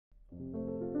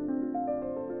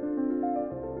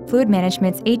Fluid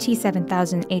Management's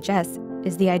AT7000HS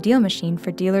is the ideal machine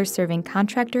for dealers serving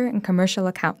contractor and commercial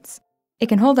accounts. It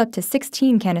can hold up to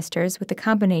 16 canisters with a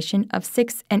combination of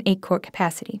 6 and 8 quart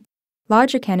capacity.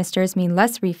 Larger canisters mean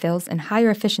less refills and higher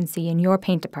efficiency in your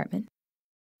paint department.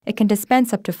 It can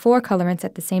dispense up to 4 colorants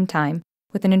at the same time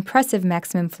with an impressive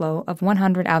maximum flow of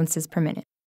 100 ounces per minute.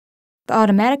 The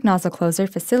automatic nozzle closer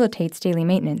facilitates daily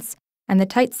maintenance, and the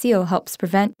tight seal helps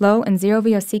prevent low and zero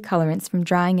VOC colorants from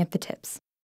drying at the tips.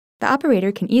 The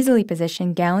operator can easily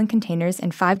position gallon containers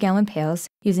and 5-gallon pails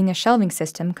using a shelving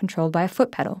system controlled by a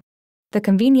foot pedal. The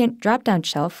convenient drop-down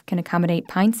shelf can accommodate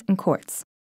pints and quarts.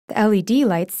 The LED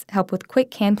lights help with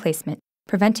quick can placement,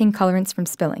 preventing colorants from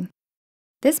spilling.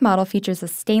 This model features a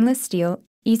stainless steel,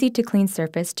 easy-to-clean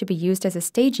surface to be used as a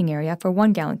staging area for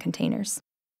 1-gallon containers.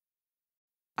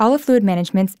 All of Fluid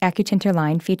Management's Accutinter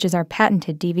line features our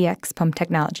patented DVX pump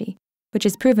technology, which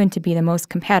is proven to be the most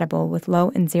compatible with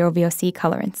low and zero VOC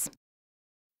colorants.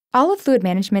 All of Fluid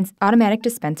Management's automatic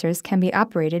dispensers can be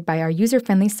operated by our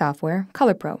user-friendly software,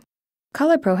 ColorPro.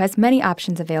 ColorPro has many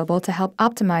options available to help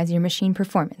optimize your machine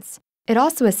performance. It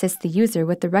also assists the user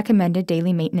with the recommended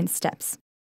daily maintenance steps.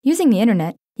 Using the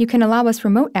internet, you can allow us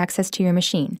remote access to your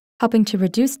machine, helping to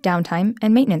reduce downtime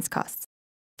and maintenance costs.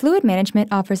 Fluid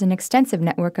Management offers an extensive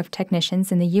network of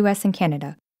technicians in the US and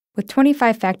Canada, with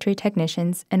 25 factory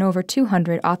technicians and over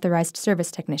 200 authorized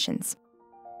service technicians.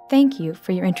 Thank you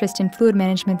for your interest in Fluid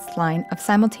Management's line of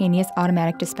simultaneous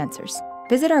automatic dispensers.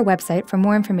 Visit our website for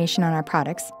more information on our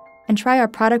products and try our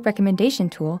product recommendation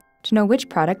tool to know which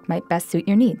product might best suit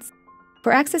your needs.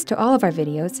 For access to all of our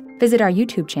videos, visit our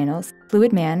YouTube channels,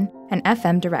 Fluid Man and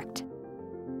FM Direct.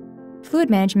 Fluid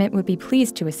Management would be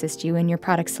pleased to assist you in your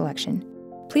product selection.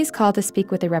 Please call to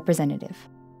speak with a representative.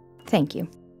 Thank you.